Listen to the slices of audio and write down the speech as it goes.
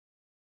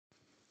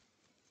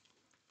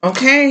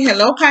Okay,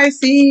 hello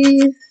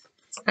Pisces.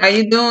 How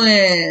you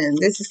doing?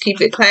 This is Keep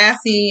It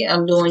Classy.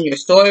 I'm doing your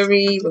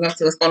story. We're gonna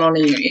see what's going on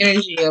in your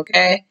energy,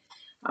 okay?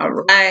 All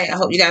right. I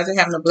hope you guys are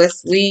having a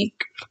blessed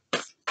week.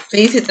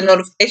 Please hit the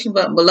notification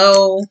button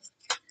below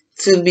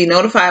to be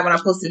notified when I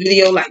post a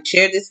video. Like,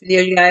 share this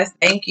video, you guys.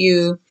 Thank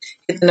you.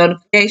 Hit the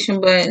notification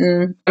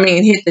button.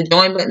 Hit the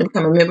join button to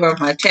become a member of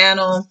my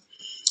channel.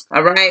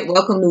 All right.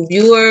 Welcome, new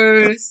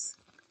viewers.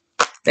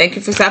 Thank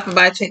you for stopping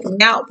by, checking me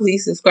out.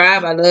 Please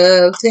subscribe. I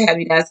love to have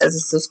you guys as a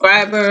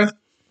subscriber.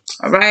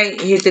 All right,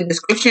 hit the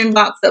description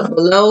box up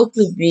below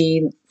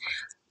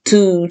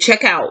to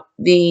check out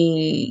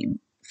the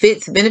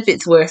Fits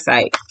Benefits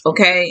website.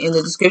 Okay, in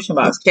the description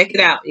box, check it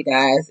out, you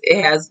guys.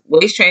 It has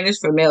waist trainers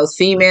for males,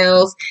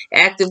 females,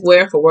 active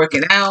wear for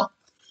working out.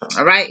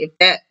 All right, if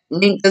that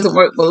link doesn't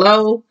work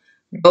below,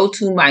 go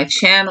to my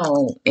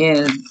channel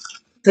and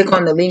click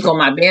on the link on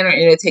my banner,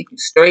 and it'll take you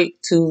straight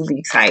to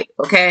the site.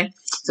 Okay,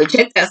 so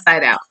check that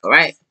site out. All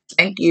right,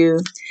 thank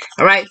you.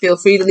 All right, feel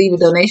free to leave a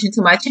donation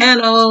to my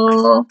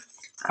channel.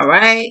 All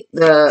right,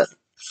 the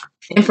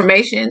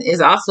information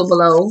is also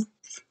below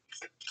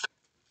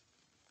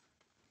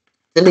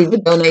to leave a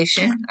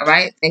donation. All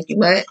right, thank you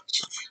much.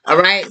 All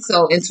right,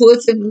 so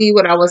intuitively,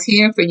 what I was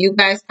hearing for you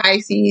guys,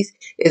 Pisces,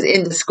 is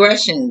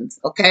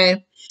indiscretions.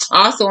 Okay,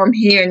 also I'm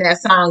hearing that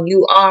song,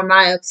 "You Are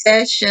My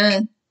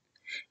Obsession."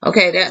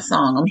 Okay, that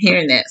song, I'm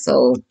hearing that.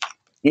 So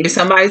you're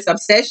somebody's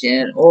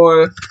obsession,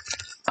 or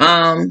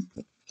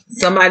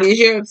somebody is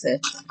your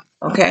obsession.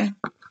 Okay,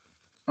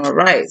 all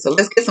right, so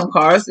let's get some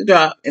cards to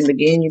drop and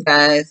begin, you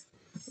guys,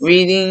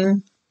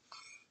 reading.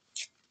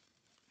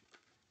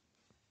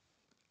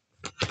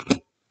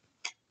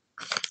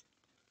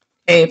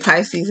 Hey,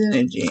 Pisces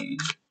energy.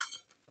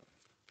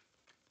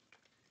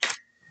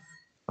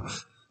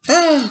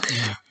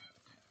 Okay.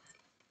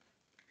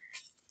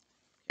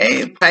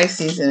 Hey,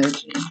 Pisces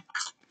energy.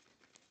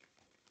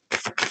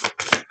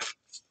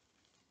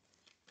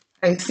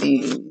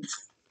 Pisces.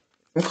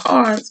 Some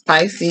cards.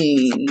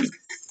 Pisces.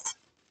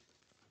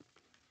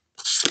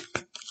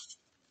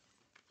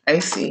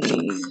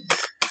 Pisces.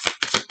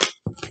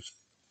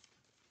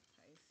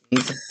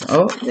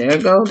 Oh, there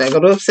it go. There go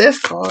the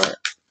obsessed card.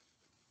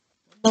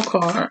 One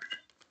more card.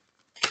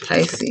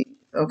 Pisces.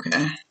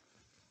 Okay.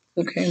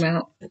 Who came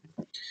out?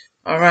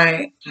 All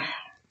right.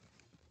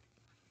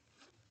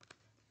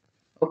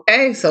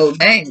 Okay, so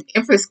dang,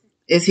 Empress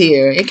is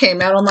here. It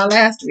came out on my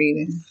last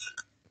reading.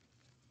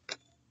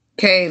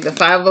 Okay, the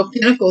Five of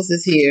Pentacles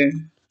is here.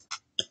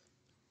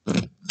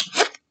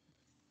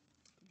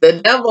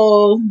 The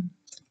Devil.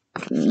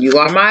 You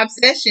are my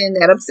obsession.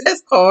 That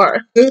obsessed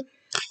card.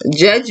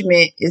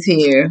 Judgment is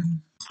here.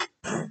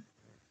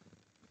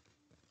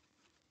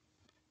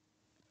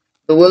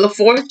 The Wheel of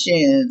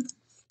Fortune.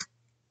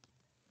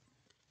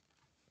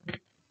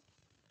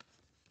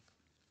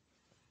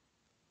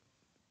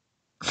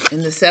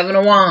 And the Seven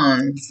of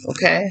Wands.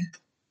 Okay.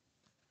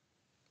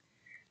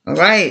 All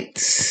right.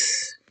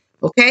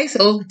 Okay,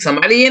 so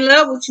somebody in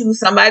love with you.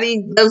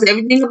 Somebody loves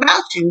everything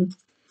about you.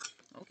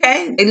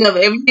 Okay, they love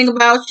everything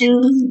about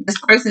you. This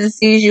person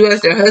sees you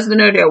as their husband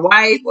or their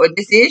wife, or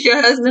this is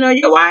your husband or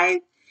your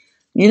wife.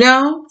 You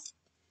know?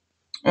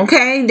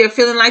 Okay, they're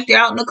feeling like they're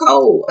out in the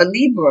cold. A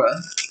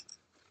Libra.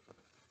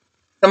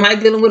 Somebody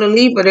dealing with a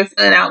Libra, they're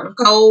feeling out in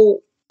the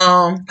cold.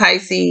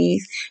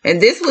 Pisces.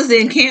 And this was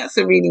in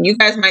Cancer reading. You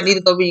guys might need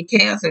to go read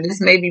Cancer. This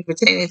may be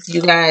pertaining to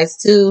you guys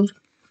too.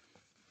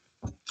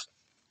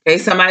 Okay,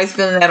 somebody's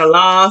feeling at a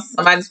loss.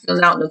 Somebody's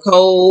feeling out in the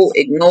cold,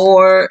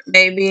 ignored,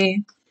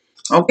 maybe.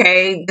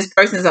 Okay, this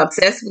person's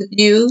obsessed with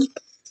you.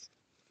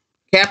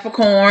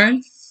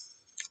 Capricorn.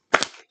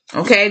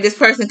 Okay, this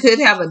person could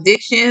have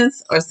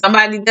addictions, or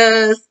somebody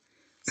does.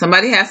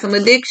 Somebody has some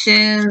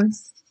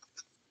addictions.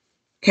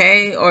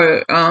 Okay,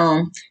 or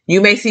you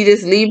may see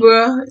this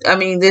Libra.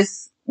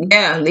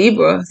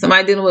 Libra.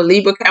 Somebody dealing with a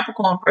Libra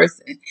Capricorn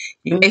person.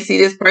 You may see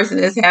this person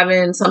as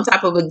having some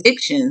type of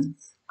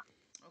addictions.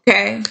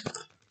 Okay.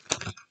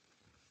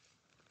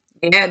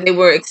 Yeah, they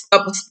were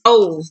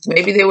exposed.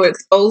 Maybe they were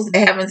exposed to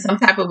having some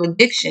type of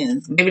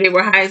addictions. Maybe they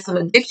were hiding some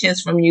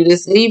addictions from you,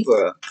 this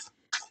Libra.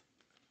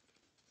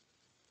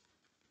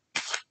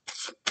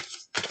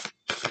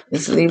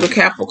 This Libra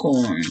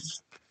Capricorn.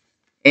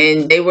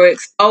 And they were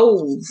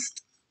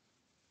exposed.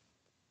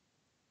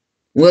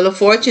 Wheel of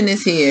Fortune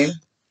is here.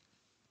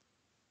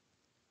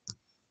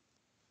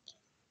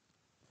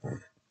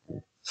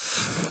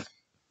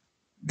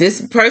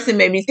 This person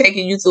may be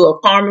taking you to a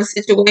karma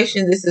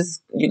situation.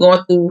 You're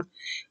going through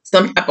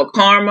some type of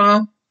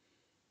karma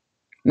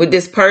with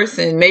this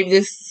person.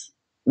 Maybe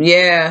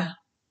yeah.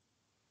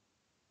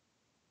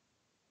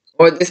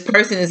 Or this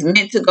person is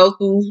meant to go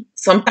through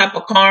some type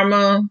of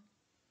karma.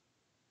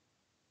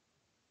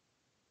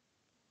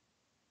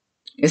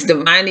 It's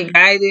divinely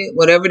guided,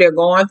 whatever they're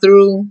going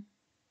through.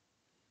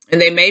 And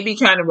they may be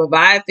trying to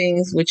revive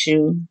things with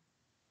you.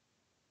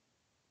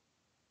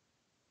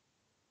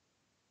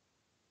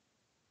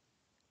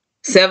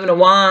 Seven of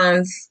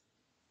Wands.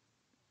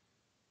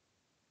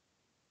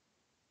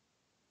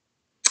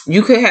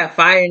 You could have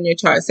fire in your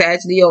chart. Sag,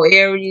 Leo,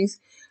 Aries.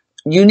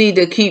 You need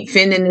to keep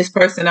fending this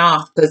person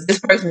off, because this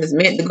person is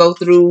meant to go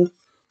through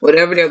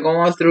whatever they're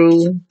going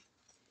through.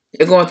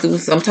 They're going through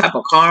some type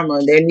of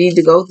karma. They need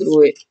to go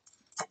through it.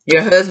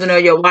 Your husband or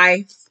your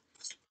wife,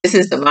 this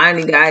is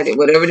divinely guided.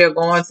 Whatever they're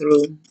going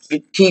through,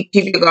 you keep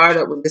your guard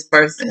up with this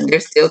person. They're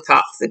still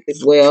toxic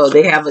as well.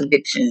 They have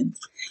addictions.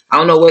 I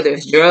don't know whether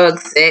it's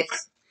drugs,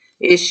 sex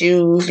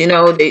issues. You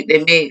know, they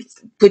may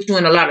put you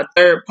in a lot of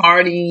third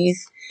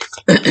parties.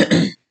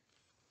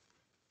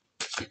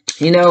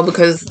 You know,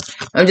 because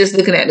I'm just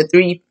looking at the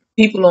three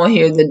people on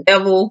here, the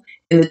devil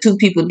and the two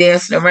people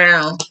dancing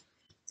around.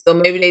 So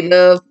maybe they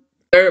love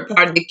third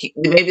party.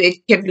 Maybe they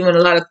kept you in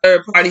a lot of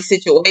third party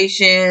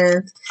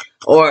situations,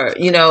 or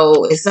you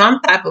know, it's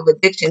some type of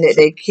addiction that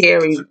they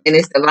carry, and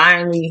it's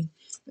divinely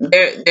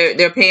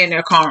they're paying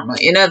their karma.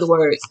 In other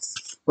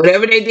words,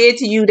 whatever they did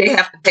to you, they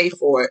have to pay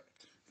for it.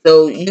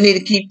 So you need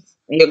to keep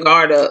your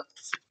guard up,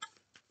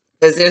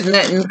 because there's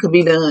nothing that could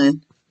be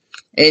done,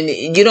 and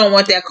you don't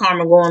want that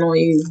karma going on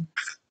you.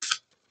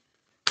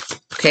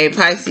 Okay,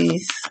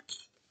 Pisces.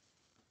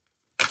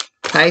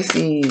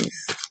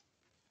 Pisces.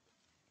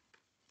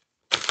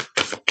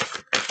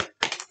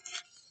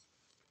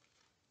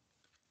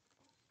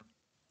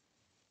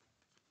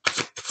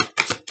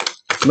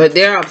 But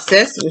they're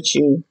obsessed with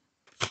you.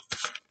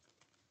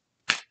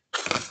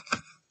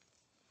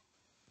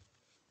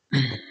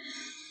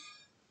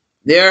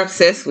 They're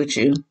obsessed with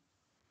you.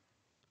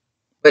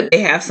 But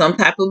they have some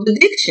type of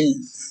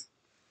addictions,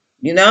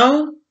 you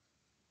know?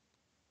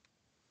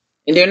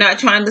 And they're not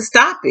trying to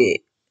stop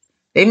it.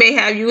 They may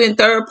have you in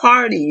third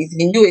parties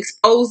and you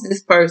expose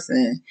this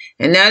person.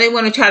 And now they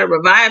want to try to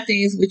revive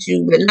things with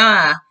you. But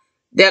nah,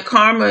 that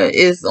karma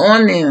is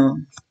on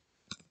them.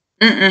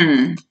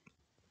 Mm-mm.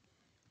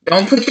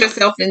 Don't put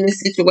yourself in this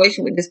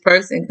situation with this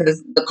person,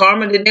 because the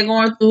karma that they're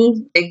going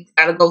through, they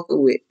got to go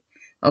through it.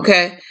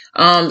 Okay?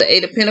 The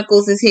Eight of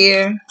Pentacles is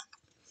here.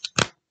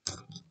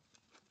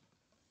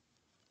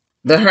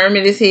 The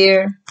Hermit is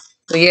here.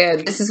 So yeah,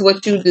 this is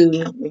what you do.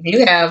 If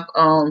you have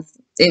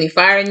any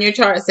fire in your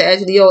chart,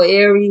 Sagittarius or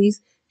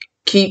Aries,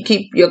 keep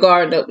your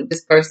guard up with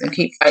this person.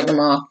 Keep fighting them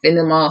off, fend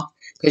them off.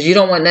 Because you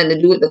don't want nothing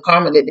to do with the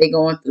karma that they're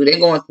going through. They're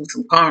going through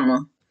some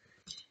karma.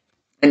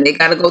 And they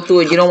gotta go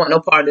through it. You don't want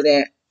no part of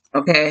that.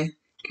 Okay?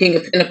 King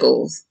of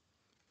Pentacles.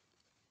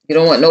 You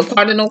don't want no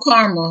part of no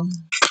karma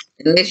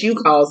unless you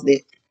caused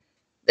it.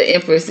 The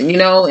Empress, you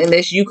know,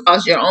 unless you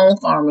cause your own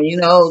karma, you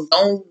know,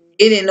 don't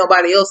get in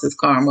nobody else's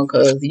karma,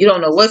 because you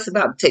don't know what's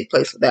about to take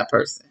place with that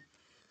person.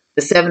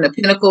 The Seven of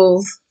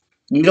Pentacles,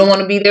 you don't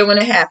want to be there when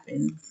it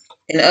happens.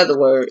 In other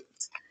words,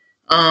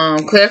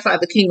 clarify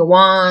the King of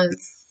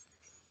Wands,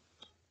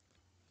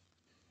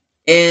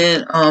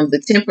 and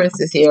the Temperance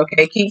is here.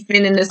 Okay, keep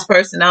fending this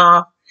person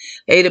off.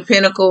 Eight of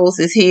Pentacles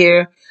is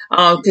here.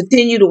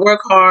 Continue to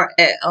work hard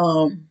at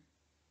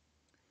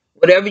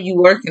whatever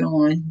you're working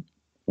on,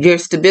 your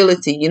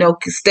stability. You know,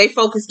 stay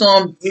focused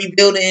on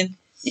rebuilding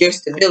your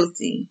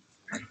stability.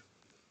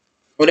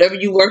 Whatever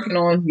you're working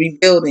on,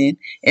 rebuilding,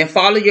 and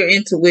follow your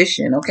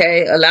intuition,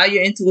 okay? Allow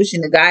your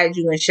intuition to guide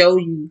you and show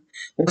you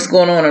what's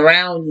going on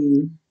around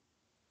you,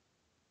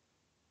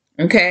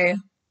 okay?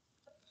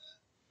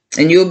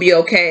 And you'll be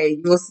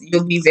okay.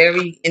 You'll be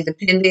very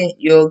independent.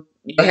 You'll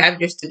have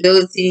your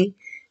stability.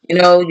 You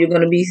know, you're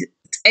going to be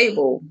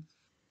stable.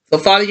 So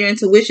follow your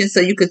intuition so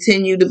you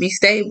continue to be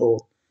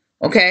stable,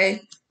 okay?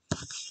 So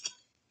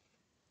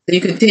you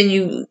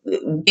continue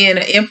being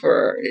an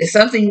emperor. It's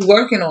something you're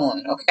working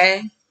on,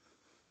 okay?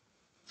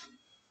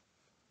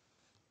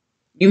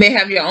 You may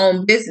have your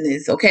own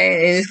business,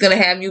 okay? And it's going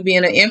to have you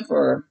being an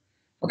emperor,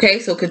 okay?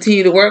 So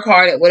continue to work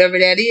hard at whatever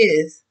that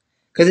is,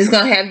 because it's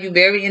going to have you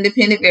very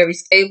independent, very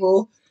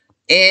stable,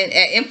 and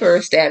at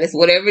emperor status,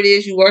 whatever it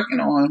is you're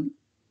working on.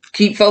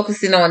 Keep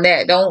focusing on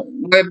that. Don't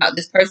worry about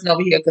this person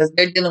over here, because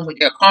they're dealing with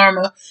their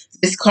karma.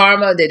 This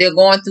karma that they're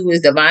going through is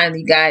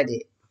divinely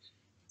guided.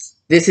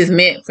 This is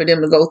meant for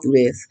them to go through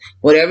this.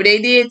 Whatever they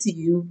did to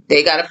you,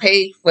 they got to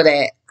pay for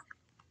that.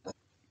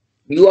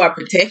 You are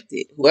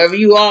protected, whoever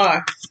you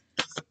are.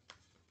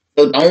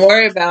 So don't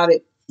worry about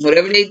it.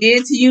 Whatever they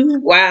did to you,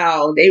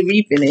 wow, they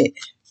reaping it.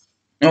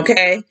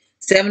 Okay?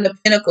 Seven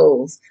of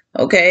Pentacles.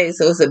 Okay,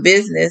 so it's a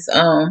business.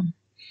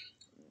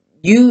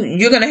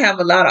 You're gonna have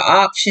a lot of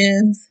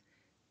options,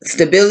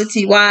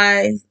 stability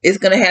wise. It's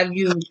gonna have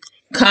you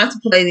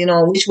contemplating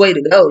on which way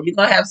to go. You're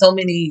gonna have so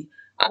many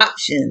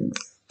options.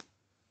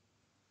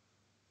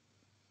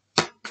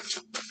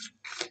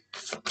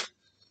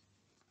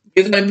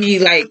 You're gonna be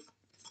like,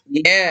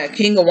 yeah,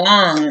 King of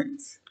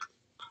Wands.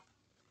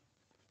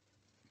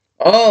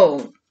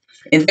 Oh,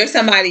 and there's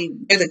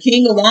a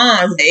King of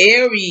Wands,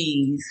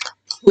 Aries,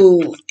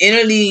 who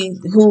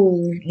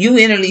you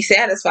innerly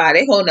satisfy.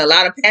 They holding a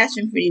lot of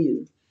passion for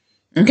you.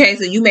 Okay,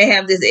 so you may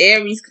have this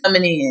Aries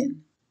coming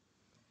in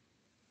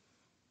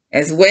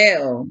as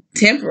well.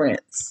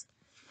 Temperance.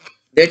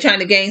 They're trying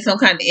to gain some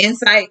kind of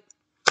insight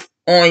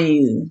on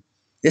you.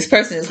 This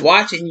person is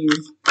watching you.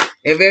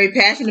 They're very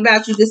passionate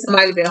about you. This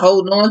somebody been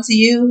holding on to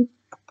you.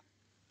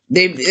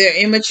 They're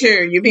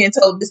immature. You're being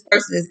told this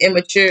person is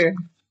immature.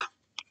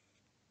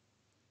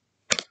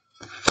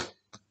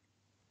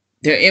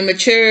 They're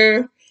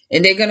immature,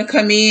 and they're gonna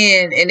come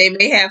in and they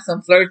may have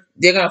some flirt.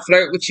 They're gonna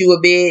flirt with you a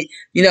bit,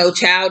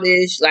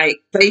 childish, like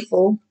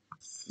playful.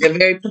 They're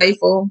very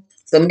playful.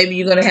 So maybe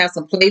you're gonna have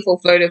some playful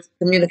flirtive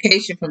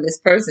communication from this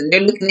person.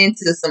 They're looking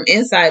into some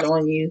insight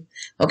on you.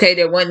 Okay,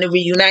 they're wanting to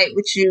reunite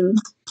with you.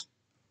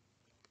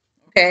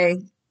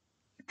 Okay.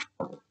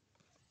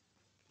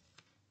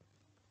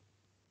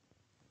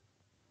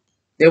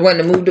 They're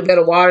wanting to move to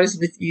better waters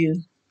with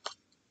you.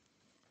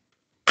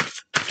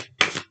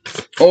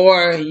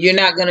 Or you're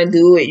not gonna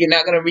do it. You're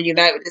not gonna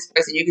reunite with this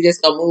person. You can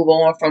just go move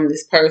on from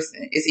this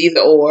person. It's either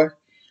or.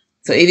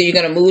 So either you're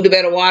gonna move to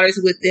better waters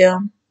with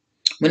them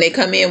when they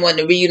come in wanting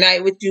to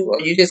reunite with you, or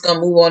you're just gonna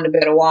move on to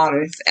better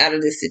waters out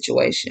of this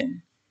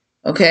situation.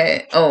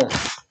 Okay. Oh,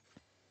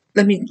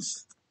 let me put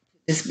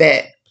this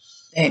back.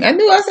 Dang, I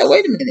knew. I said,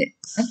 wait a minute.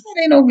 I thought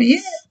it ain't over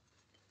yet.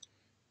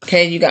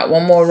 Okay, you got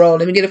one more roll.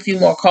 Let me get a few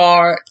more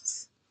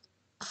cards.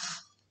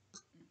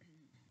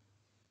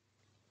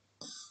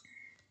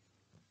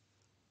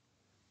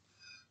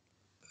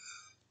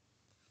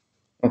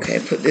 Okay,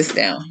 put this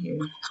down here.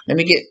 Let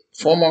me get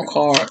 4 more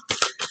cards.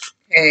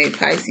 Okay,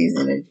 Pisces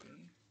energy.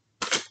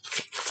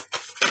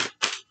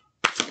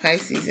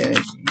 Pisces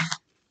energy.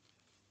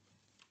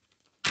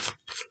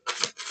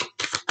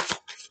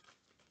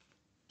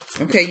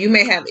 Okay, you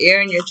may have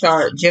air in your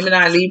chart,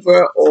 Gemini,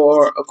 Libra,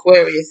 or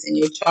Aquarius in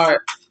your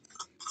chart.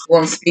 Who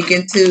I'm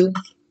speaking to.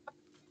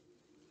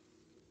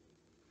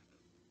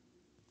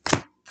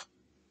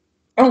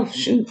 Oh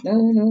shoot,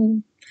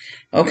 no.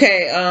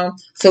 Okay,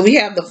 so we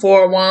have the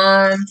 4 of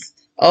Wands.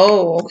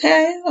 Oh,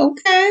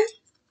 okay.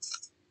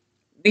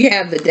 We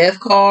have the Death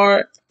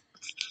card.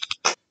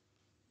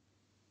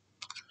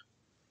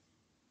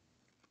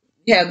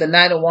 We have the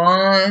Knight of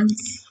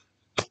Wands.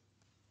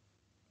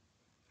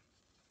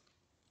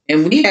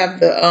 And we have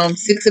the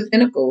 6 of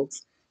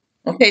Pentacles.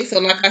 Okay, so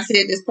like I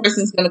said, this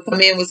person's going to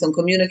come in with some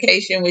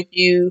communication with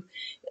you.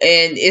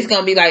 And it's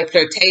going to be like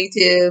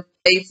flirtative,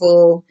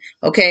 playful.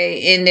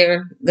 Okay, and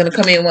they're going to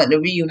come in wanting to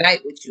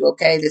reunite with you.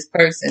 Okay, this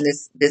person,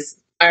 this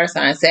fire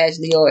sign,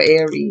 Sagittarius or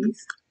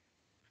Aries.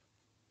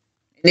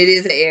 And it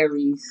is an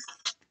Aries.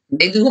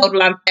 They do hold a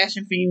lot of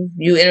passion for you.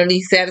 You innerly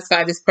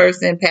satisfy this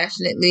person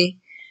passionately.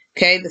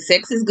 Okay, the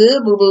sex is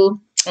good,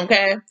 boo-boo.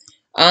 Okay.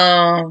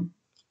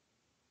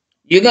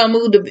 You're gonna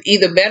move to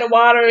either better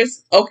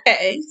waters.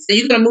 Okay. So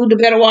you're gonna move to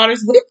better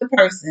waters with the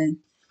person.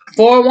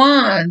 4 of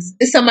Wands.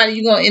 It's somebody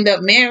you're gonna end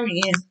up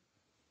marrying.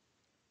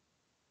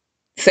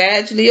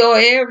 Sagittarius or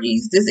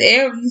Aries. This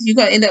Aries, you're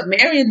gonna end up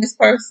marrying this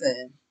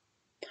person.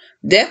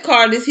 Death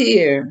card is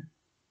here.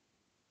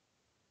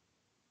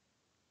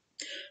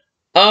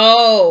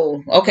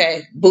 Oh,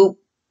 okay. Boop.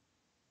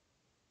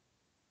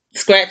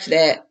 Scratch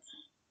that.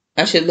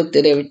 I should have looked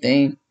at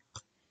everything.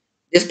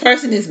 This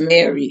person is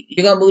married.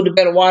 You're going to move to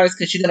better waters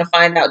because you're going to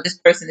find out this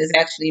person is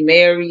actually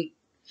married.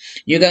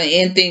 You're going to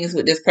end things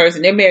with this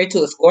person. They're married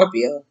to a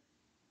Scorpio.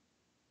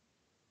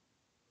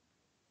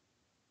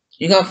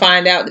 You're going to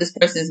find out this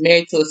person is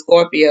married to a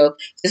Scorpio.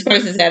 This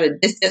person's at a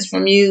distance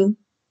from you.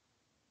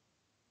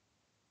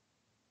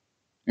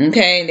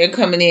 Okay, they're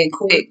coming in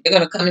quick. They're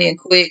going to come in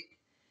quick.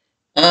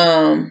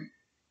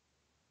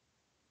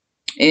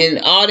 And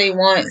all they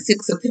want,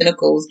 6 of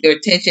Pentacles, your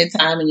attention,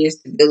 time, and your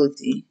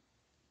stability.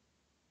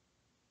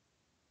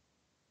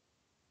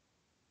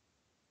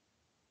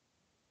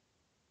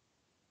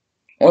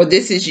 Or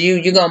this is you.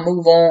 You're going to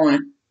move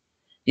on.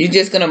 You're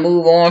just going to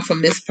move on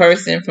from this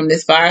person, from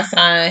this fire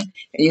sign, and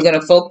you're going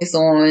to focus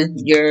on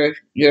your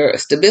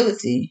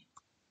stability.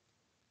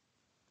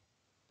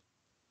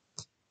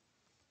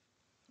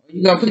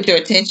 You're going to put your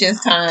attention,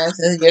 times,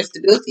 and your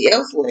stability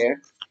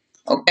elsewhere.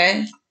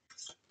 Okay?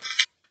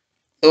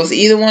 So it's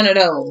either one of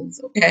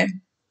those. Okay?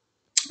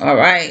 All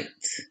right.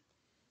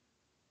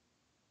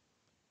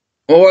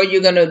 Or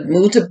you're going to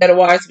move to better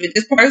waters with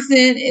this person,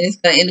 and it's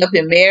going to end up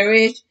in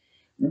marriage.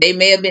 They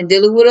may have been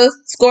dealing with a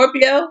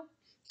Scorpio,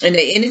 and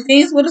they ended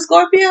things with a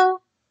Scorpio.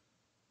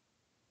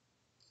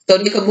 So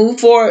they could move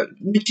forward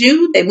with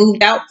you. They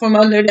moved out from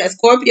under that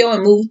Scorpio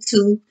and moved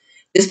to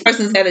this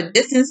person's at a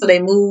distance. So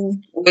they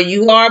moved where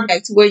you are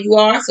back to where you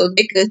are. So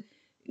they could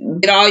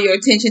get all your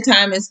attention,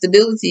 time, and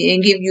stability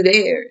and give you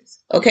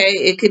theirs. Okay?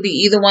 It could be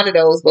either one of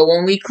those. But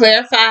when we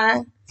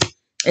clarify,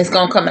 it's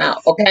going to come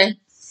out. Okay?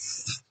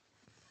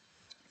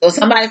 So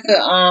somebody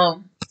could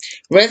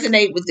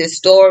resonate with this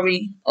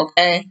story.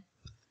 Okay?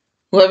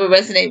 Whoever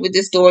resonate with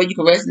this story, you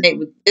can resonate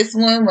with this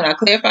one. When I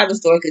clarify, the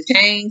story could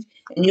change.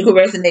 And you can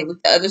resonate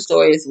with the other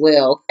story as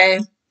well. Okay?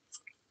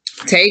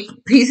 Take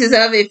pieces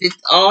of it. If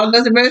it all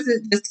doesn't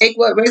resonate, just take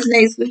what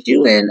resonates with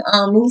you and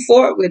move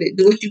forward with it.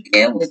 Do what you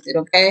can with it,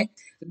 okay?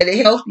 Let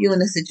it help you in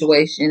the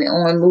situation and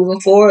on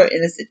moving forward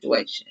in the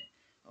situation,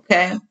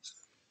 okay?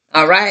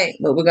 All right,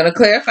 but we're going to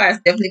clarify. It's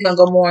definitely going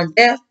to go more in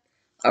depth.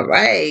 All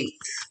right.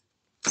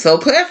 So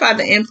clarify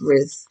the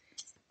Empress.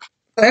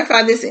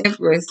 Clarify this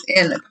Empress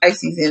and the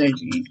Pisces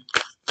energy.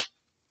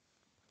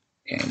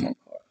 Okay, one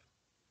card.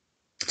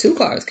 2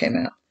 cards came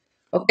out.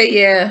 Okay,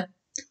 yeah.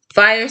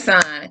 Fire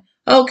sign.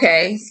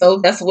 Okay, so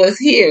that's what's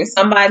here.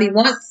 Somebody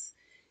wants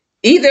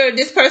Either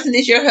this person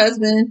is your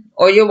husband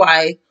or your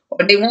wife,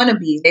 or they want to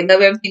be. They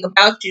love everything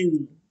about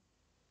you.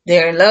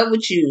 They're in love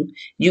with you.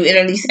 You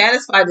innerly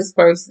satisfy this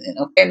person,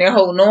 okay? And they're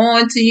holding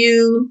on to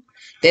you.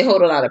 They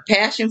hold a lot of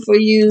passion for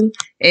you,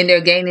 and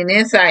they're gaining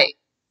insight.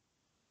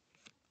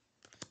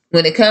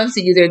 When it comes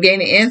to you, they're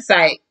gaining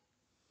insight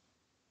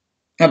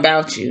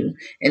about you.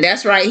 And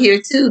that's right here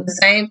too, the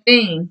same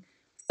thing.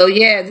 So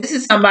yeah, this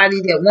is somebody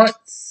that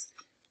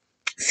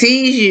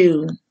sees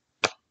you.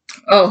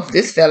 Oh,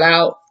 this fell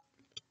out.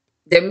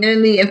 They're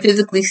mentally and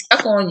physically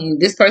stuck on you.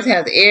 This person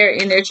has air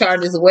in their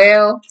chart as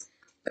well.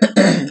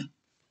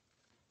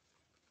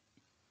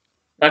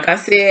 Like I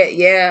said,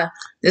 yeah,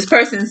 this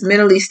person's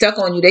mentally stuck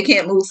on you. They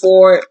can't move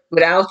forward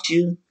without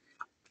you.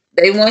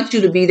 They want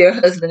you to be their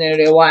husband or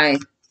their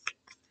wife.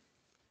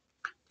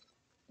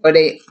 Or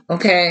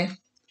okay.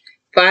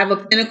 Five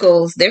of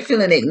Pentacles, they're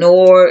feeling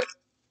ignored,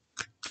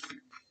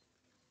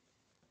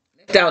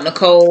 left out in the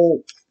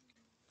cold.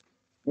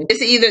 This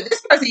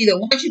person either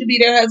wants you to be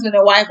their husband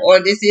or wife, or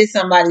this is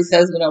somebody's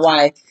husband or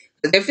wife.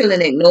 But they're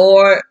feeling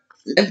ignored,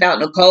 left out in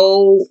the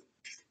cold.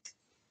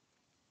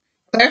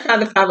 Clarify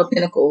the Five of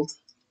Pentacles.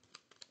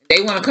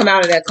 They want to come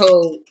out of that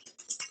cold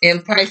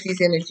in Pisces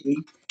energy.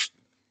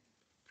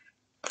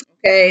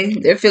 Okay,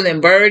 they're feeling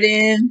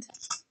burdened,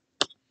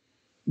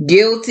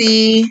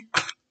 guilty.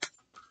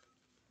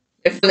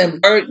 They're feeling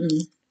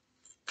burdened.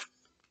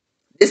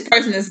 This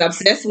person is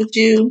obsessed with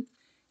you.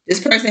 This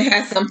person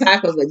has some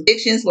type of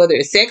addictions, whether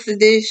it's sex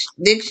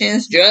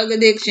addictions, drug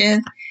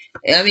addiction.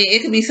 I mean,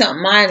 it could be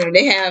something minor.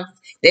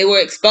 They were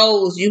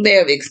exposed. You may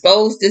have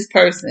exposed this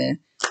person.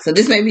 So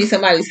this may be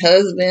somebody's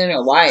husband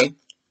or wife.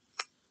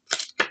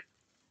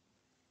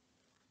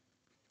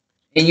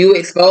 And you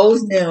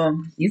exposed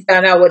them. You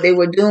found out what they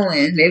were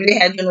doing. Maybe they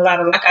had you in a lot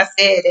of, like I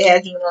said, they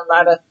had you in a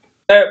lot of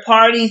third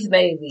parties,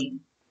 maybe.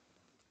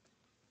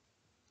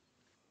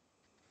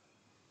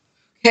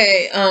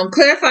 Okay,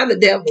 clarify the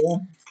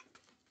devil.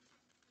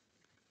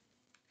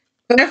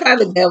 Clarify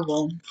the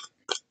devil.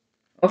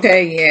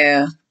 Okay,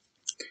 yeah.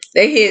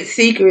 They hid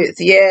secrets.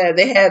 Yeah,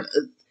 they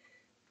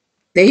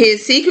hid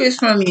secrets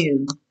from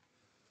you.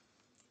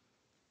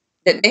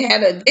 That they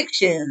had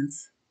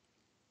addictions.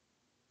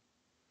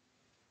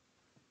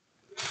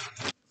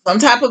 Some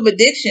type of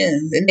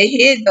addictions. And they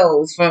hid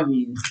those from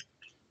you.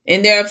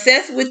 And they're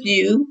obsessed with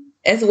you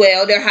as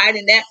well. They're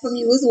hiding that from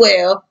you as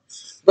well.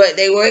 But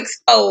they were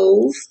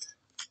exposed.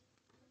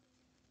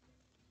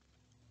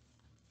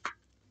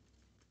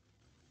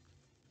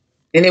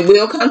 And it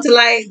will come to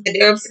light that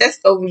they're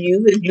obsessed over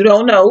you. If you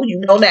don't know, you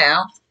know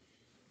now.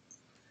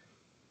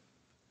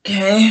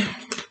 Okay.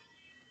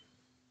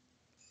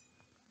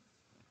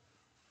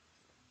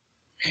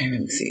 Let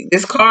me see.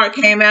 This card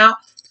came out.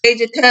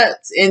 Page of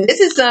Cups. And this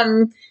is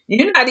something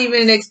you're not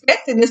even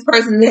expecting this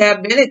person to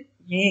have been.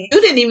 You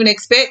didn't even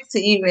expect to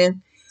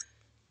even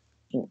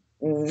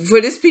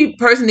for this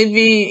person to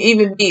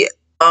even be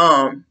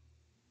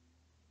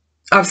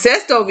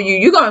obsessed over you.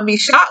 You're gonna be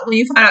shocked when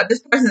you find out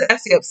this person is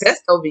actually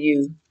obsessed over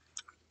you.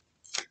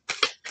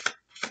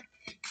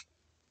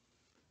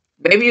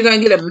 Maybe you're gonna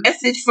get a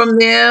message from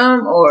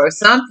them or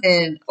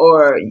something,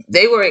 or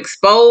they were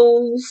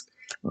exposed.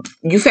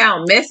 You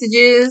found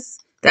messages.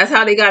 That's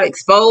how they got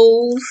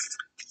exposed.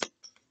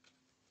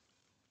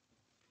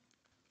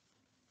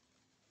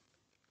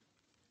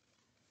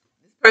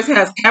 This person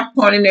has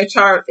Capricorn in their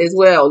chart as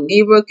well.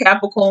 Libra,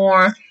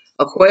 Capricorn,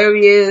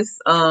 Aquarius,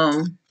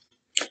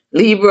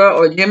 Libra,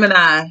 or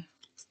Gemini.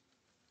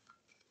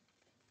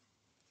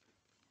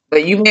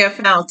 But you may have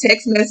found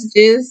text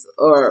messages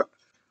or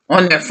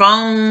on their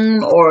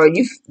phone, or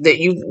you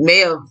may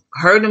have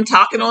heard them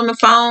talking on the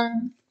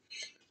phone.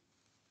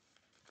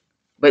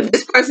 But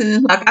this person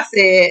is, like I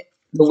said,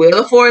 the Wheel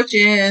of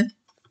Fortune.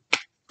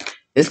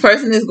 This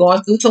person is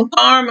going through some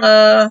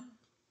karma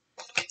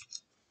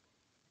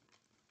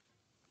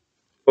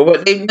for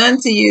what they've done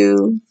to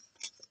you.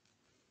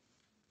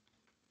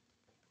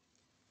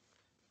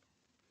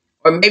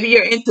 Or maybe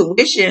your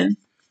intuition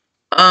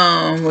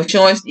was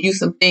showing you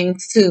some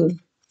things too.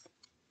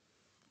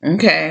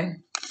 Okay.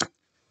 This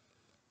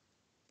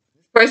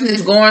person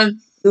is going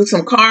through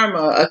some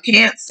karma, a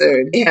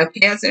Cancer. They have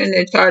Cancer in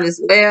their chart as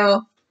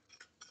well.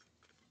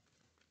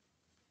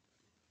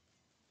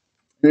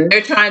 And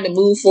they're trying to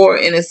move forward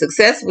in a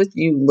success with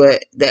you,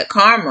 but that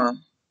karma,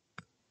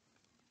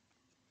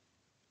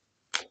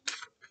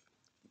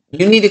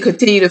 you need to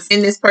continue to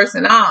fend this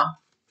person off.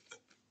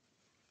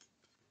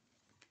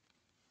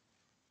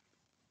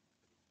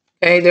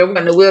 Okay, they're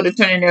wanting the wheel to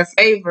turn in their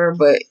favor,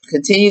 but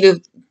continue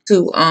to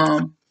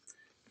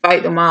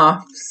fight them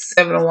off.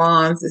 Seven of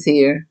Wands is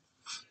here.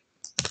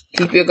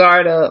 Keep your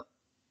guard up.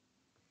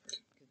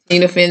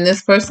 Continue to fend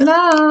this person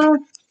off.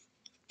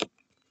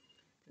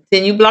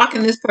 Continue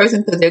blocking this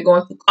person because they're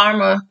going through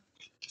karma,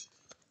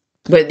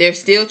 but they're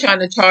still trying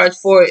to charge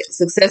for it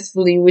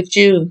successfully with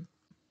you.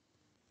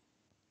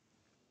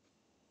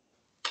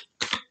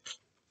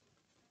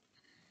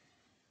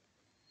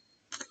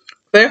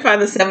 Clarify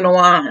the Seven of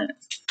Wands.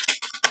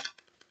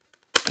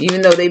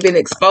 Even though they've been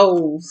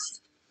exposed.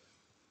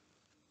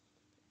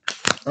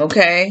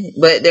 Okay,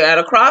 but they're at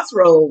a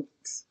crossroad.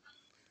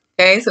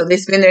 Okay, so they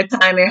spend their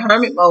time in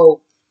hermit mode,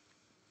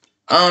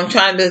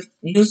 trying to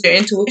use their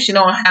intuition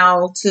on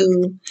how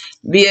to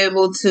be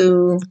able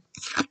to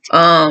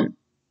um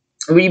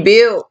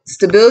rebuild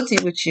stability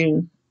with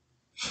you.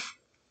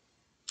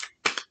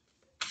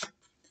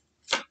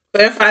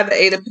 Clarify the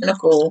Eight of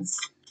Pentacles.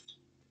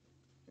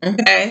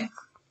 Okay,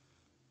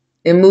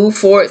 and move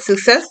forward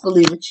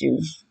successfully with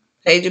you.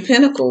 Page of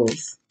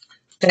Pentacles.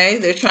 Okay,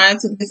 they're trying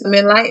to get some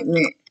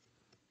enlightenment.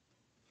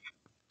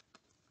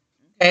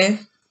 Okay,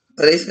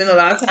 so they spend a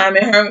lot of time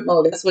in hermit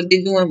mode. That's what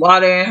they do while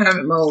they're in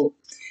hermit mode.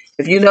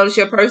 If you notice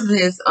your person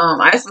is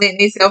isolating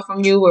themselves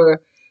from you,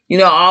 or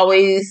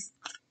always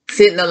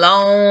sitting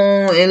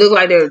alone and look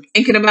like they're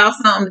thinking about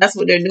something, that's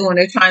what they're doing.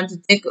 They're trying to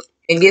think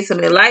and get some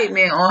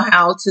enlightenment on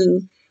how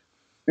to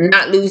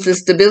not lose the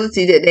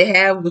stability that they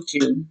have with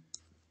you.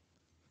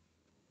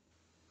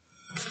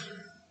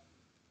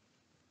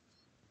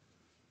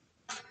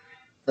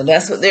 So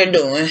that's what they're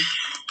doing.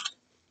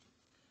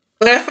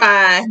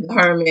 Clarify the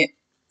Hermit.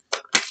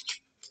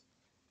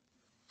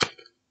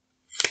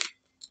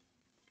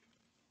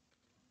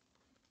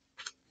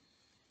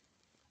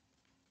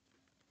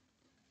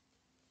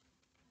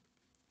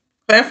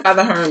 Clarify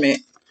the Hermit.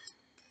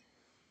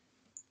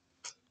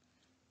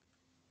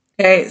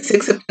 Okay,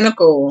 Six of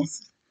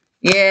Pentacles.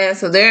 Yeah,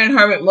 so they're in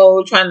hermit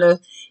mode trying to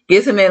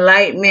get some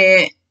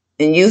enlightenment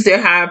and use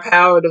their higher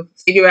power to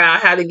figure out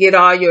how to get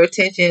all your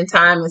attention,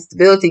 time, and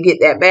stability, get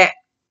that back.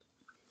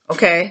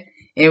 Okay,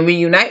 and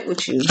reunite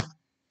with you.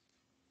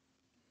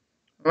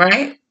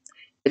 Right?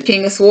 The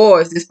King of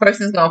Swords. This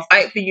person's going to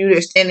fight for you.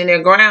 They're standing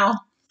their ground.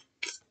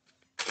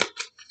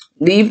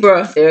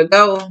 Libra, there you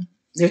go.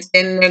 They're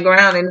standing their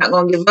ground. They're not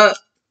going to give up.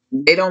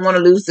 They don't want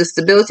to lose the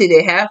stability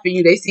they have for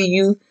you. They see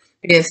you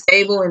being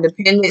stable,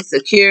 independent,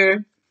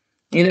 secure.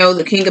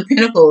 The King of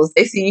Pentacles.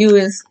 They see you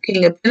as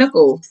King of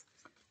Pentacles.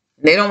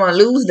 They don't want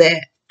to lose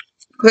that.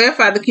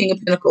 Clarify the King of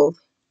Pentacles.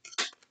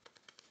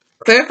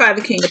 Clarify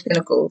the King of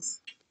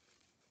Pentacles.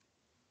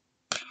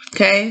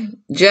 Okay?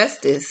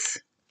 Justice.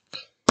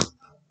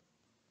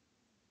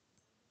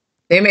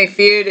 They may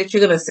fear that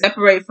you're going to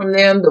separate from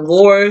them,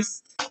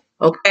 divorce.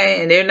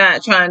 Okay? And they're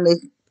trying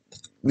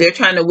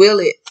to will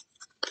it.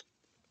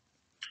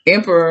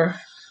 Emperor.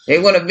 They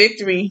want a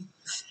victory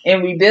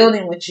in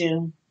rebuilding with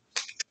you.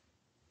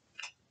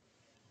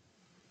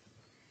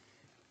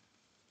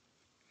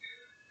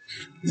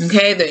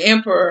 Okay? The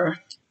Emperor.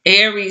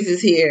 Aries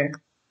is here.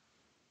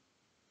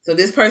 So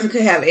this person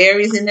could have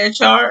Aries in their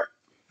chart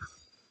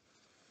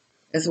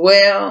as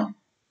well.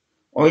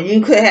 Or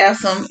you could have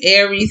some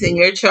Aries in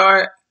your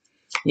chart.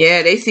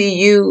 Yeah, they see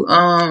you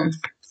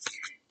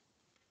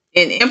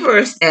in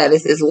Emperor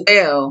status as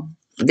well.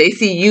 They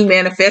see you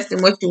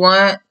manifesting what you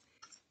want,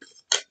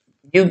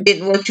 you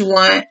getting what you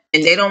want,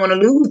 and they don't want to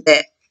lose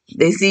that.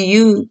 They see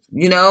you,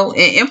 in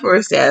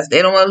Emperor status.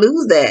 They don't want to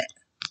lose that.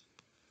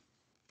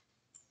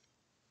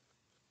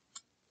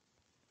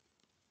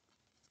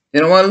 They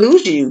don't want to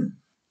lose you.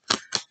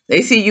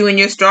 They see you in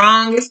your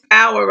strongest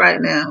power right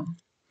now.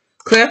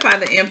 Clarify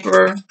the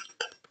Emperor.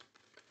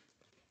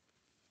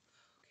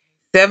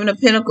 Seven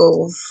of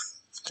Pentacles.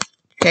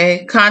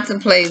 Okay,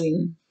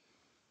 contemplating.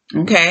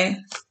 Okay.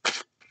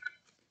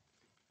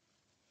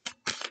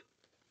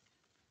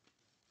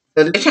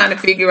 So they're trying to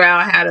figure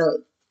out how to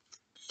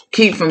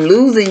keep from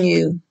losing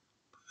you.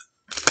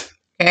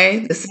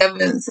 Okay, the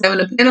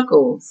seven of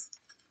Pentacles.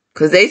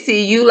 Because they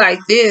see you like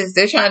this.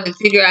 They're trying to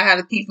figure out how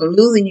to keep from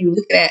losing you.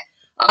 Looking at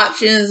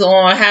options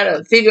on how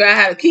to figure out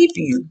how to keep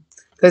you.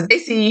 Because they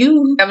see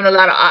you having a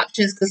lot of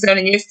options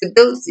concerning your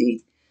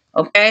stability.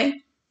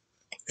 Okay?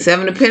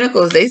 Seven of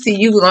Pentacles. They see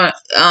you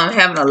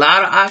having a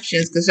lot of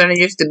options concerning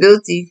your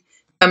stability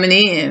coming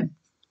in.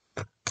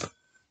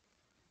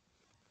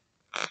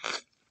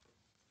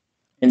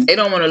 And they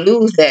don't want to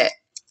lose that.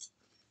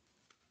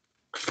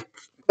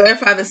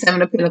 Clarify the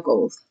Seven of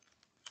Pentacles.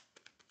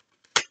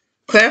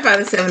 Clarify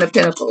the Seven of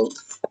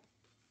Pentacles.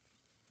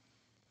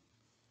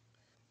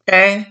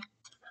 Okay?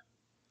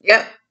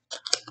 Yep.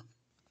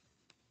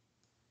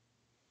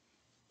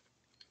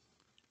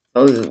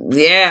 Oh,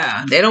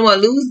 yeah. They don't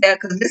want to lose that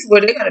because this is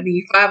where they're going to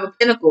be. Five of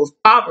Pentacles.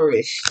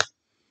 Impoverished.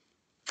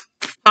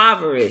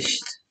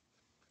 Impoverished.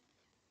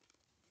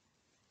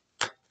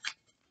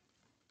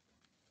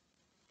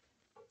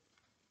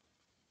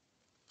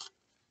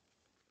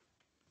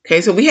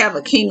 Okay, so we have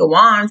a King of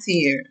Wands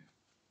here.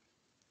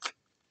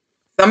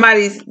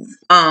 Somebody's you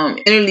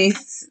innerly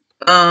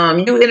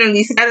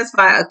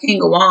satisfy a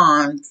King of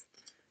Wands.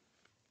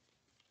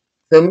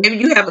 So maybe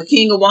you have a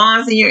King of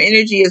Wands in your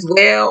energy as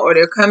well, or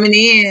they're coming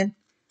in.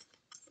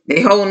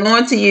 They holding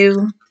on to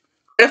you.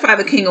 Clarify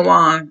the King of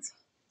Wands.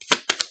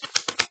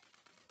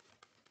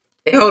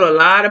 They hold a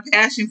lot of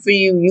passion for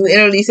you. You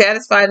innerly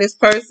satisfy this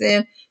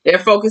person. They're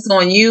focused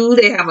on you.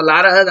 They have a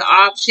lot of other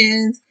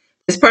options.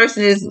 This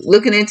person is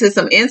looking into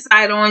some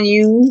insight on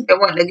you. They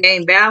want to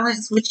gain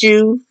balance with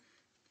you.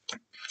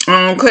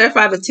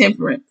 Clarify the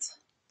Temperance.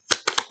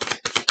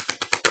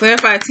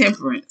 Clarify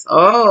Temperance.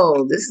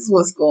 Oh, this is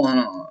what's going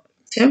on.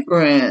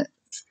 Temperance.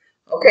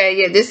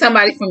 Okay, yeah, this is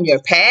somebody from your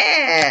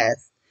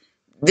past.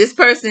 This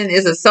person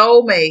is a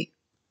soulmate.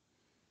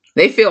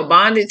 They feel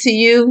bonded to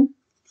you.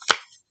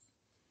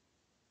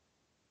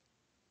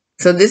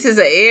 So this is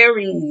an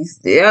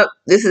Aries. Yep,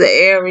 this is an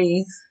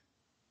Aries.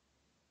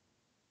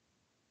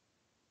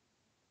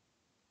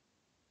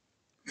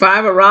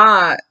 5 of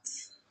Rods.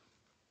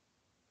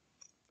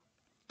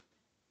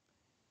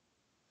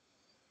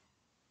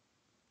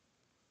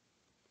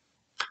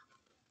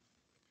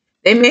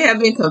 They may have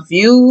been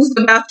confused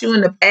about you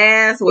in the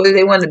past, whether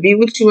they want to be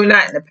with you or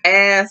not in the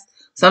past.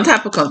 Some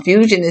type of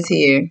confusion is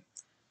here.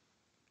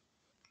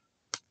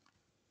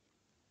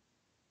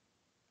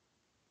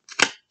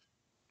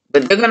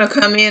 But they're going to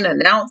come in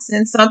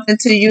announcing something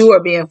to you or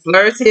being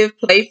flirtive,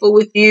 playful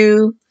with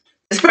you.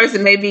 This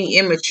person may be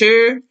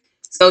immature.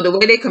 So the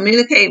way they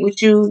communicate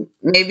with you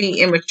may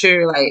be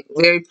immature, like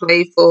very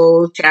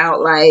playful,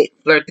 childlike,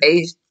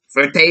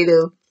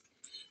 flirtative.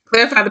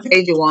 Clarify the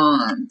Page of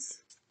Wands.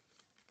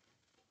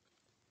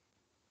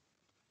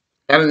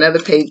 Got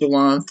another Page of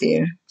Wands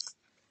here.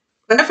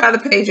 Clarify the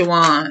Page of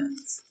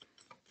Wands.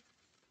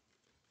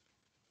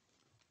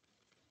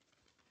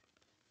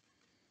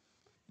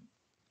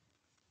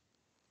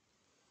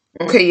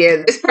 Okay,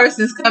 yeah, this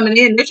person's coming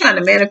in. They're trying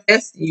to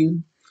manifest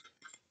you.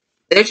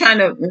 They're trying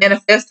to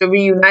manifest a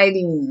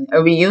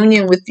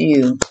reunion with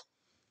you.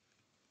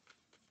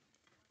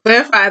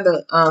 Clarify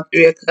the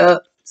 3 of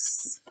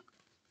Cups.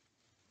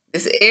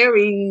 It's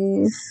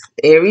Aries.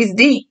 Aries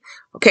deep.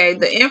 Okay,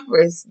 the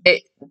Empress.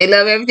 They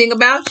love everything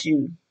about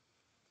you.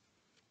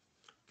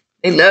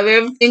 They love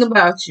everything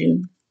about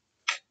you.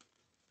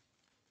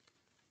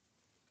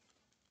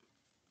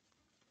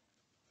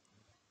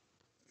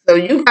 So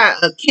you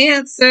got a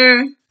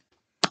Cancer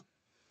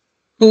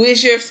who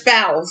is your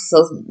spouse.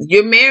 So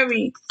you're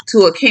married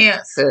to a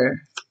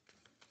Cancer.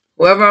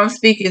 Whoever I'm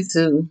speaking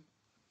to.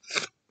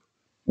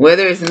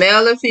 Whether it's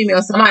male or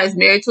female, somebody's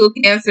married to a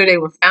Cancer. They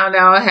were found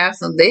out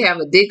they have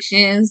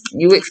addictions.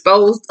 You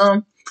exposed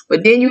them.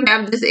 But then you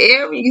have this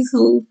Aries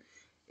who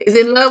is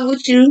in love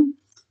with you,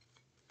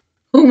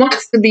 who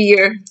wants to be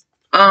your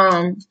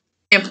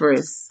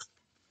Empress.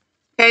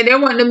 Okay, they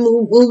want to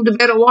move to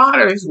better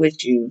waters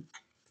with you.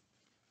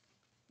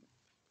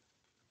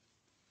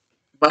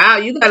 Wow,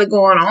 you got it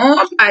going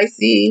on,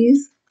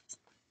 Pisces.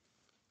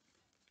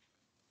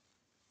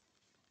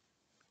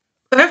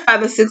 Clarify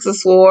the 6 of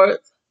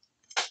Swords.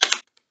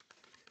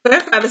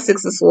 Clarify the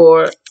 6 of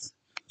Swords.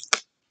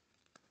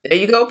 There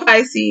you go,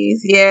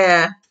 Pisces.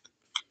 Yeah.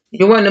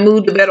 You want to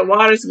move to better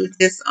waters with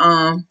this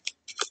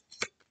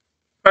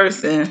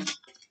person.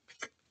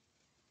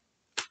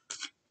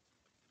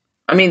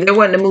 I mean, they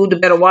want to move to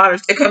better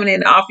waters. They're coming in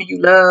to offer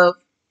you love.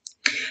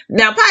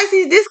 Now,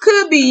 Pisces, this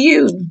could be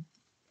you.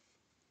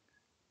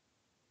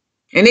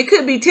 And it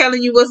could be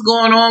telling you what's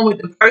going on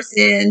with the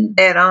person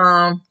that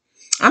I'm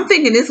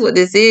thinking this is what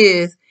this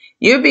is.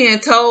 You're being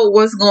told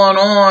what's going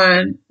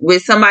on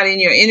with somebody in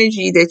your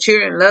energy that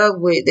you're in love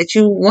with, that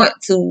you want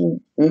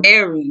to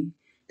marry,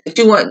 that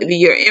you want to be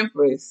your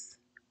Empress.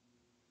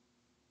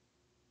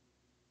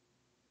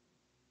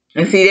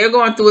 And see, they're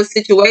going through a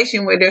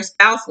situation where their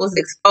spouse was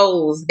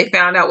exposed. They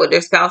found out what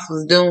their spouse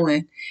was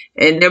doing.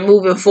 And they're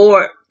moving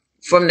forward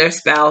from their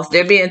spouse.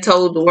 They're being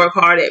told to work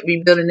hard at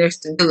rebuilding their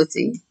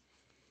stability.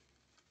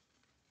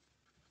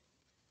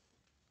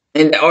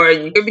 And or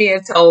you're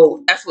being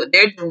told that's what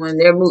they're doing.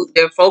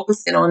 They're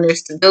focusing on their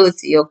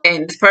stability. Okay,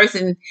 and this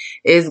person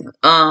is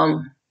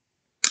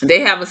they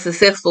have a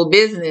successful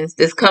business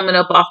that's coming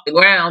up off the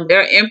ground.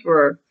 They're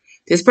emperor.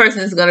 This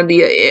person is going to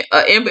be a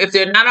emperor. If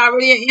they're not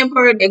already an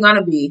emperor, they're going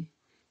to be.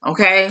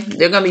 Okay,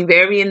 they're going to be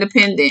very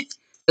independent.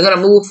 They're going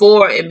to move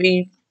forward and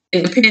be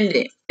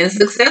independent and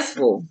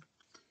successful.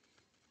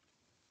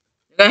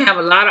 They're going to have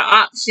a lot of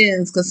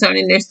options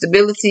concerning their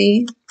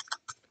stability.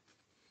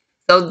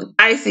 So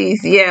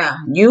Pisces, yeah,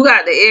 you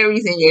got the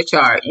Aries in your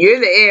chart. You're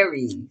the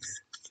Aries.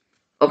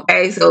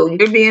 Okay, so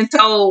you're being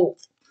told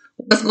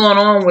what's going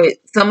on with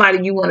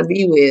somebody you want to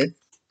be with.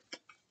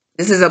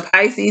 This is a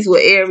Pisces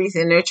with Aries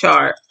in their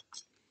chart.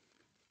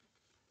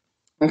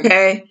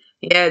 Okay,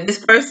 yeah,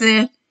 this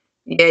person,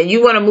 yeah,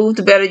 you want to move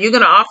to better. You're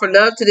going to offer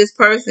love to this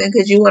person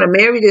because you want to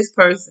marry this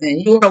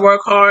person. You want to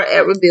work hard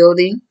at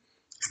rebuilding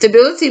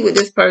stability with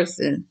this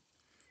person.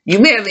 You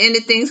may have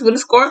ended things with a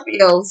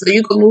Scorpio, so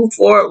you can move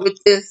forward with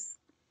this.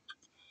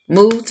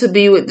 Move to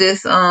be with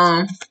this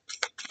Taurus,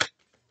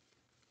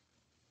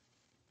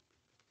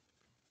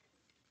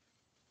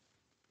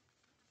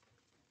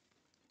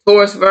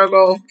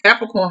 Virgo,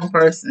 Capricorn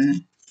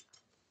person.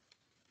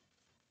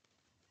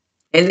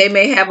 And they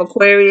may have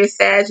Aquarius,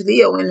 Sag,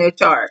 Leo in their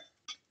chart.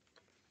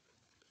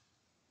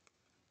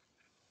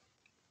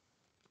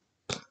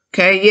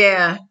 Okay,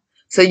 yeah.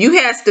 So you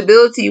had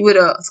stability with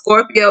a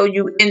Scorpio.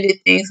 You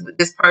ended things with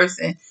this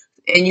person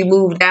and you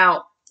moved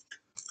out.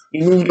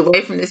 You moved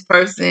away from this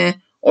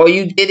person, or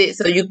you did it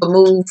so you could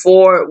move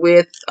forward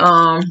with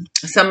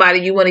somebody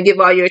you want to give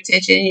all your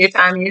attention, your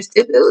time, and your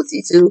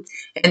stability to.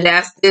 And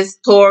that's this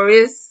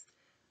Taurus,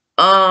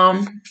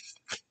 Virgo,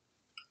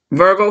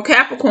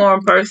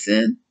 Capricorn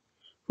person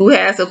who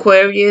has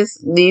Aquarius,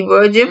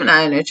 Libra, or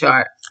Gemini in their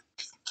chart.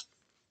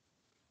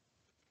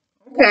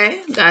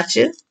 Okay,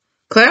 gotcha.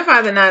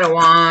 Clarify the Knight of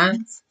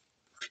Wands.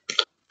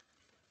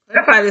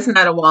 Clarify this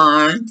Knight of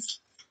Wands.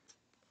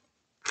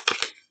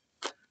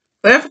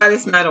 Clarify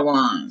this Knight of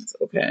Wands.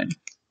 Okay.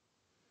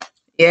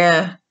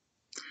 Yeah.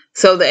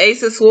 So the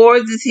Ace of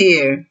Swords is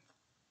here.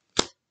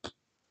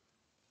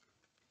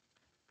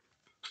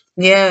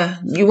 Yeah.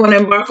 You want to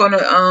embark on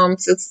a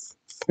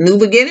new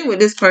beginning with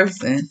this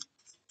person.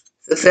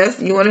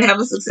 Success. You want to have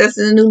a success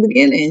in a new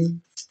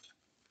beginning.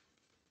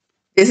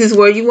 This is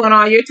where you want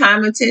all your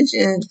time,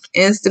 attention,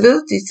 and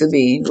stability to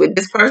be with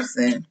this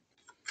person.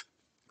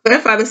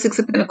 Clarify the Six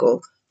of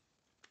Pentacles.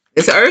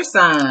 It's an earth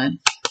sign.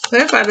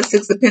 Clarify the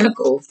Six of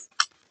Pentacles.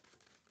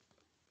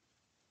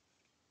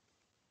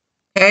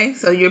 Okay,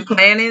 so you're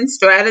planning,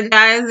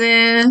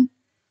 strategizing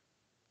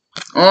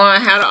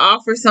on how to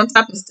offer some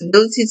type of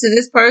stability to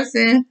this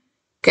person.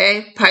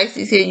 Okay,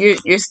 Pisces here,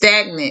 you're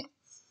stagnant.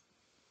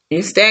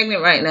 You're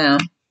stagnant right now.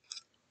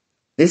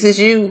 This is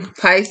you,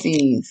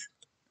 Pisces.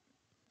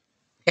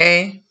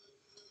 Okay,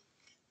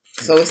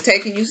 so it's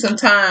taking you some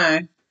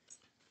time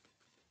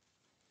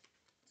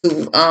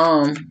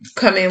to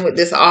come in with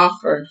this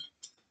offer.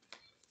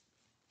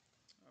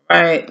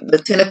 Right, the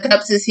Ten of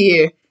Cups is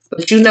here,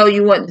 but you know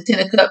you want the Ten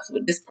of Cups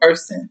with this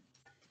person,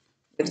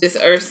 with this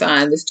Earth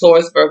sign, this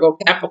Taurus, Virgo,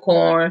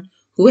 Capricorn,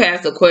 who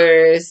has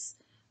Aquarius,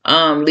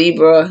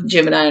 Libra,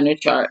 Gemini in their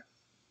chart.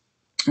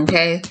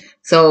 Okay,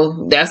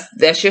 so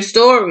that's your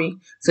story.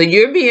 So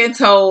you're being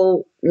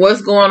told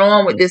what's going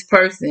on with this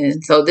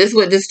person. So this is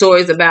what this story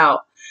is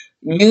about.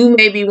 You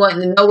may be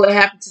wanting to know what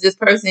happened to this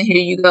person.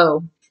 Here you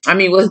go. I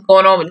mean, what's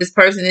going on with this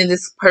person in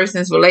this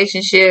person's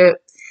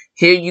relationship?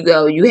 Here you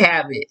go. You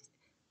have it.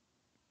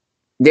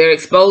 They're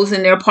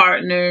exposing their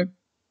partner.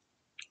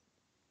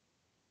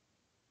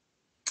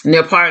 And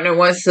their partner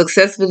wants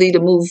successfully to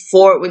move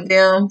forward with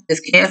them. This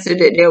Cancer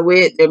that they're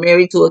with, they're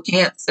married to a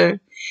Cancer.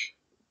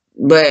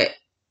 But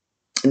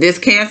this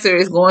Cancer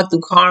is going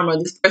through karma.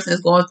 This person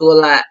is going through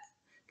a lot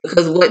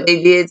because of what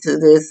they did to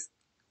this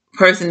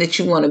person that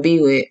you want to be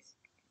with.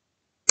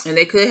 And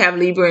they could have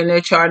Libra in their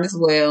chart as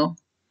well.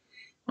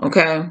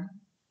 Okay.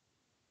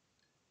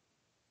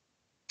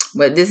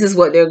 But this is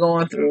what they're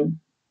going through.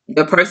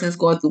 The person's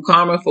going through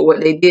karma for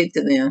what they did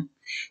to them.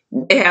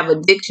 They have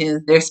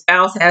addictions. Their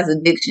spouse has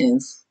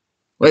addictions.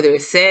 Whether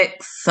it's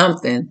sex,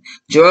 something,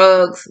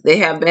 drugs, they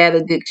have bad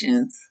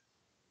addictions.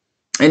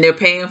 And they're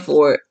paying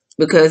for it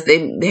because they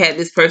had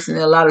this person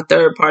in a lot of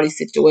third-party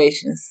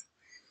situations.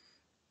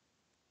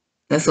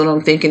 That's what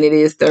I'm thinking it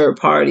is, third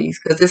parties.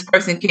 Because this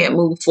person can't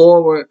move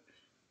forward.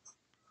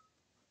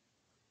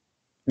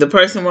 The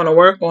person want to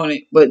work on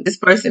it, but this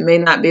person may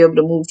not be able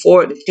to move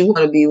forward that you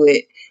want to be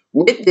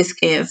with this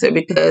Cancer,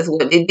 because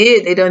what they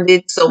did, they done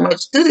did so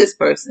much to this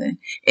person.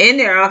 And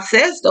they're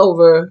obsessed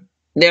over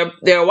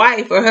their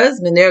wife or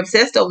husband. They're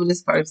obsessed over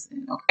this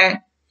person, okay?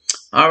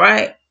 All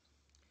right?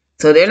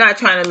 So they're not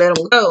trying to let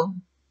them go.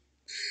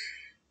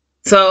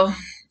 So,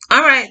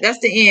 all right, that's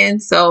the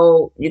end.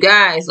 So, you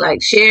guys,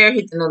 like, share,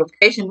 hit the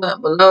notification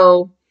button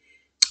below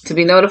to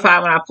be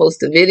notified when I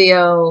post a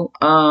video.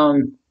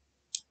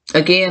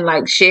 Again,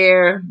 like,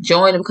 share,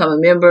 join, and become a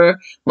member.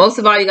 Most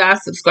of all, you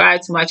guys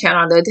subscribe to my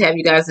channel. I'd love to have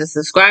you guys as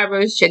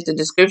subscribers. Check the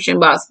description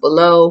box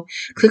below.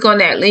 Click on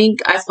that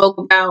link I spoke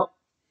about.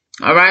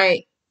 All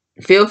right.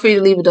 Feel free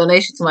to leave a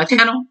donation to my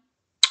channel.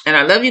 And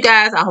I love you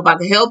guys. I hope I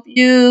can help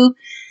you.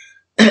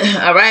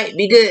 All right.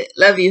 Be good.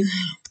 Love you.